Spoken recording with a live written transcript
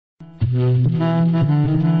You've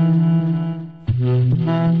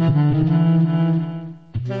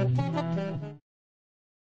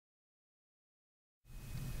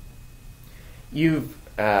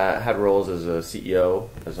had roles as a CEO,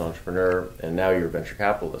 as an entrepreneur, and now you're a venture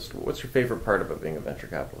capitalist. What's your favorite part about being a venture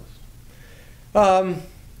capitalist? Not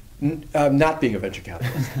being a venture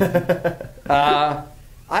capitalist. I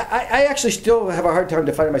actually still have a hard time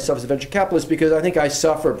defining myself as a venture capitalist because I think I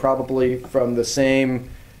suffer probably from the same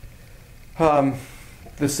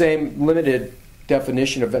limited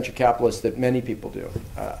definition of venture capitalists that many people do.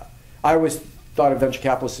 I always thought of venture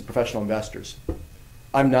capitalists as professional investors.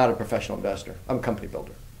 I'm not a professional investor. I'm a company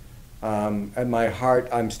builder. At my heart,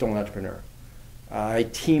 I'm still an entrepreneur. I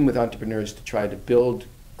team with entrepreneurs to try to build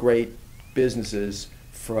great businesses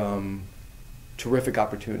from terrific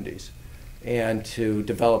opportunities and to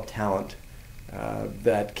develop talent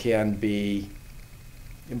that can be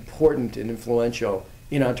important and influential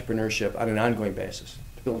in entrepreneurship on an ongoing basis,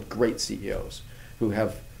 to build great CEOs who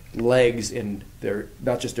have legs in their,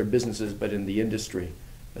 not just their businesses, but in the industry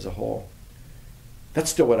as a whole. That's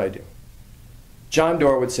still what I do. John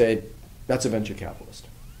Doerr would say, that's a venture capitalist.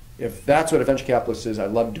 If that's what a venture capitalist is, I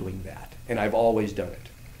love doing that, and I've always done it.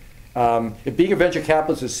 If being a venture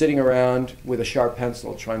capitalist is sitting around with a sharp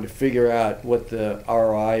pencil trying to figure out what the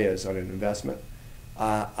ROI is on an investment,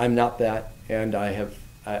 I'm not that, and I have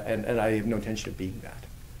no intention of being that.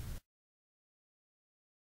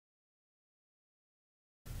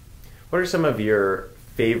 What are some of your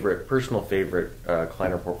personal favorite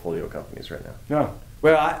client or portfolio companies right now? No.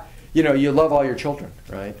 Well, you love all your children,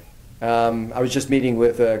 right? I was just meeting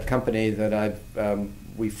with a company that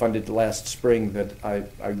we funded last spring that I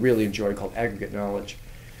really enjoy called Aggregate Knowledge.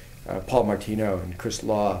 Paul Martino and Chris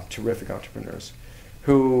Law, terrific entrepreneurs,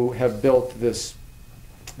 who have built this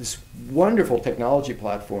wonderful technology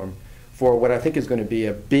platform for what I think is going to be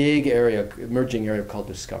a big area, emerging area called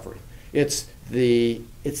discovery. It's the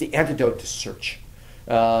antidote to search.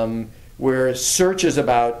 Where search is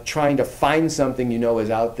about trying to find something you know is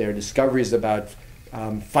out there, discovery is about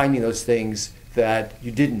finding those things that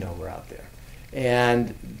you didn't know were out there.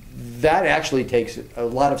 And that actually takes a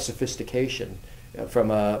lot of sophistication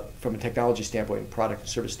from a technology standpoint and product and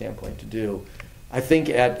service standpoint to do. I think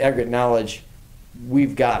at Aggregate Knowledge,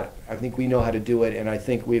 we've got it. I think we know how to do it, and I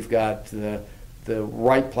think we've got the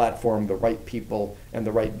right platform, the right people, and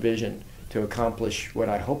the right vision to accomplish what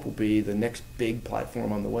I hope will be the next big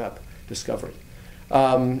platform on the web, discovery.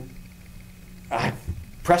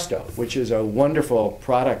 Presto, which is a wonderful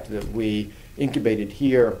product that we incubated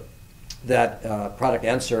here, that product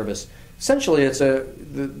and service. Essentially,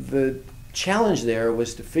 the challenge there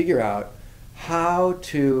was to figure out how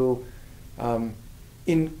to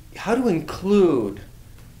include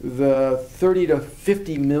the 30 to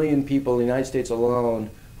 50 million people in the United States alone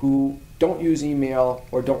who don't use email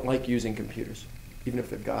or don't like using computers, even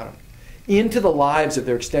if they've got them, into the lives of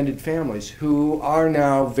their extended families who are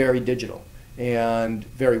now very digital and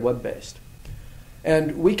very web-based.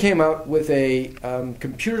 And we came out with a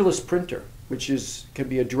computerless printer, which can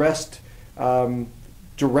be addressed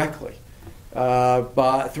directly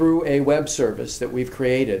through a web service that we've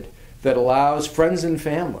created that allows friends and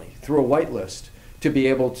family, through a whitelist, to be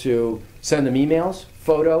able to send them emails,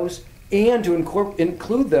 photos, and to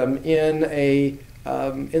include them in the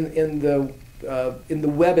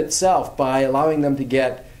web itself by allowing them to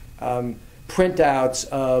get printouts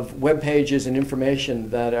of web pages and information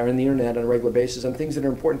that are in the internet on a regular basis on things that are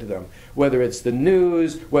important to them, whether it's the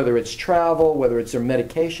news, whether it's travel, whether it's their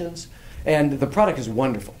medications. And the product is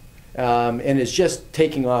wonderful. And it's just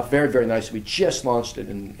taking off very, very nicely. We just launched it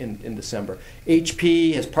in December.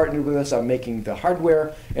 HP has partnered with us on making the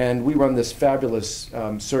hardware, and we run this fabulous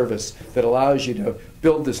service that allows you to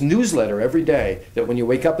build this newsletter every day that when you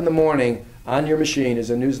wake up in the morning, on your machine is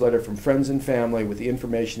a newsletter from friends and family with the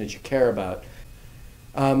information that you care about.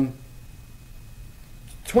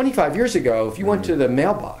 25 years ago, if you went to the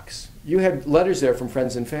mailbox, you had letters there from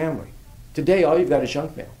friends and family. Today, all you've got is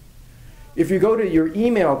junk mail. If you go to your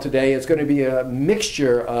email today, it's going to be a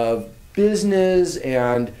mixture of business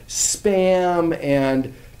and spam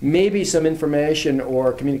and maybe some information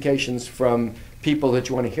or communications from people that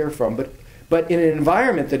you want to hear from, but in an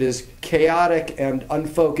environment that is chaotic and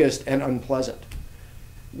unfocused and unpleasant.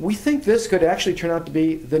 We think this could actually turn out to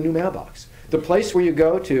be the new mailbox, the place where you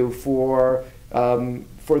go to for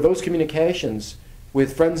those communications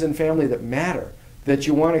with friends and family that matter, that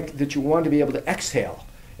you want to be able to exhale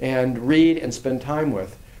and read and spend time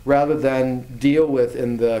with, rather than deal with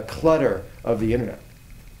in the clutter of the internet.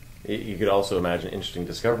 You could also imagine interesting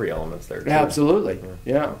discovery elements there, too. Absolutely,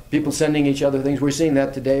 yeah. People sending each other things. We're seeing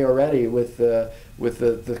that today already with the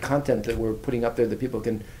content that we're putting up there that people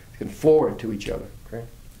can forward to each other. Great.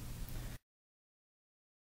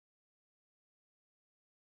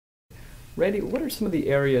 Randy, what are some of the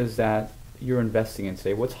areas that you're investing in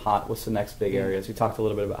today? What's hot? What's the next big areas? You talked a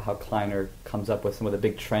little bit about how Kleiner comes up with some of the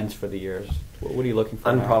big trends for the years. What are you looking for?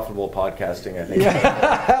 Unprofitable podcasting, I think.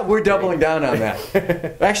 Yeah. We're doubling down on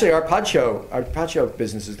that. Actually, our pod show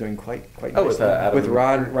business is doing quite nicely. With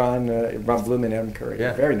Ron Bloom and Adam Curry.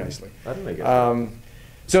 Yeah. Very nicely. That'll make it.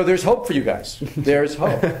 So there's hope for you guys. There's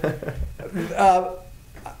hope.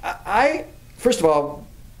 First of all,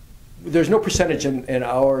 there's no percentage in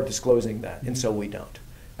our disclosing that, and so we don't.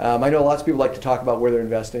 I know lots of people like to talk about where they're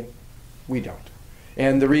investing. We don't.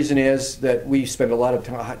 And the reason is that we spend a lot of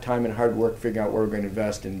time and hard work figuring out where we're going to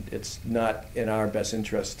invest, and it's not in our best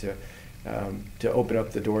interest to open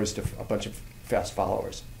up the doors to a bunch of fast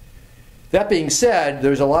followers. That being said,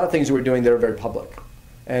 there's a lot of things that we're doing that are very public.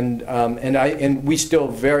 And we still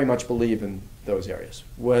very much believe in those areas,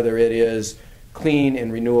 whether it is clean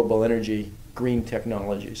and renewable energy, green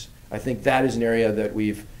technologies. I think that is an area that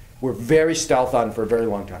we're very stealth on for a very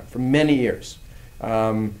long time, for many years.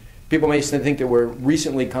 People may think that we're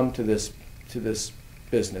recently come to this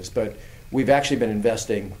business, but we've actually been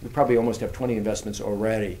investing. We probably almost have 20 investments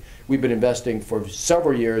already. We've been investing for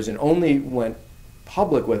several years and only went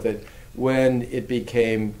public with it when it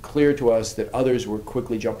became clear to us that others were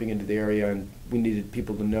quickly jumping into the area, and we needed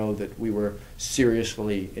people to know that we were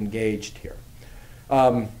seriously engaged here.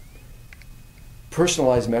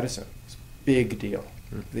 Personalized medicine is a big deal.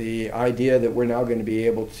 The idea that we're now going to be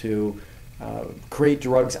able to create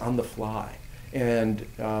drugs on the fly and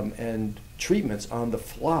treatments on the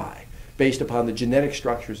fly based upon the genetic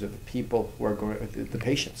structures of the people who are the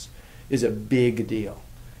patients is a big deal.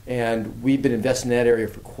 And we've been investing in that area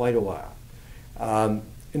for quite a while.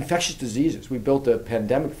 Infectious diseases. We built a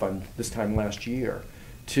pandemic fund this time last year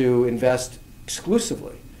to invest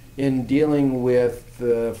exclusively in dealing with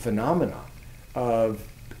the phenomena of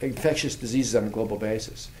infectious diseases on a global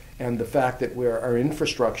basis. And the fact that our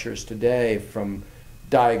infrastructures today, from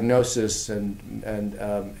diagnosis and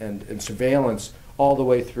surveillance all the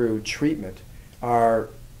way through treatment, are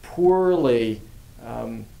poorly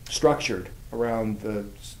structured around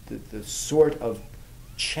the sort of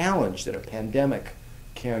challenge that a pandemic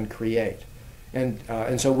can create.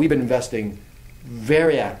 And so we've been investing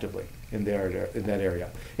very actively in that area.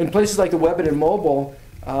 In places like the web and in mobile,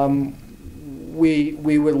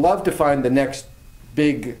 we would love to find the next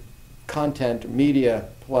big content media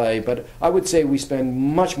play, but I would say we spend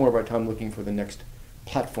much more of our time looking for the next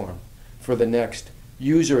platform, for the next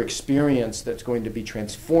user experience that's going to be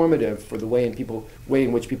transformative for the way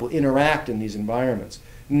in which people interact in these environments,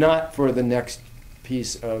 not for the next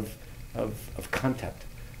piece of content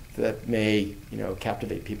that may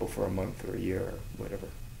captivate people for a month or a year or whatever.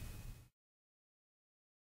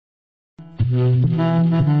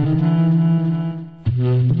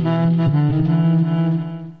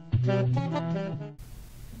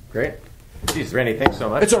 Great. Geez, Randy, thanks so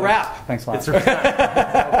much. It's a wrap. Thanks a lot. It's a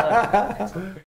wrap.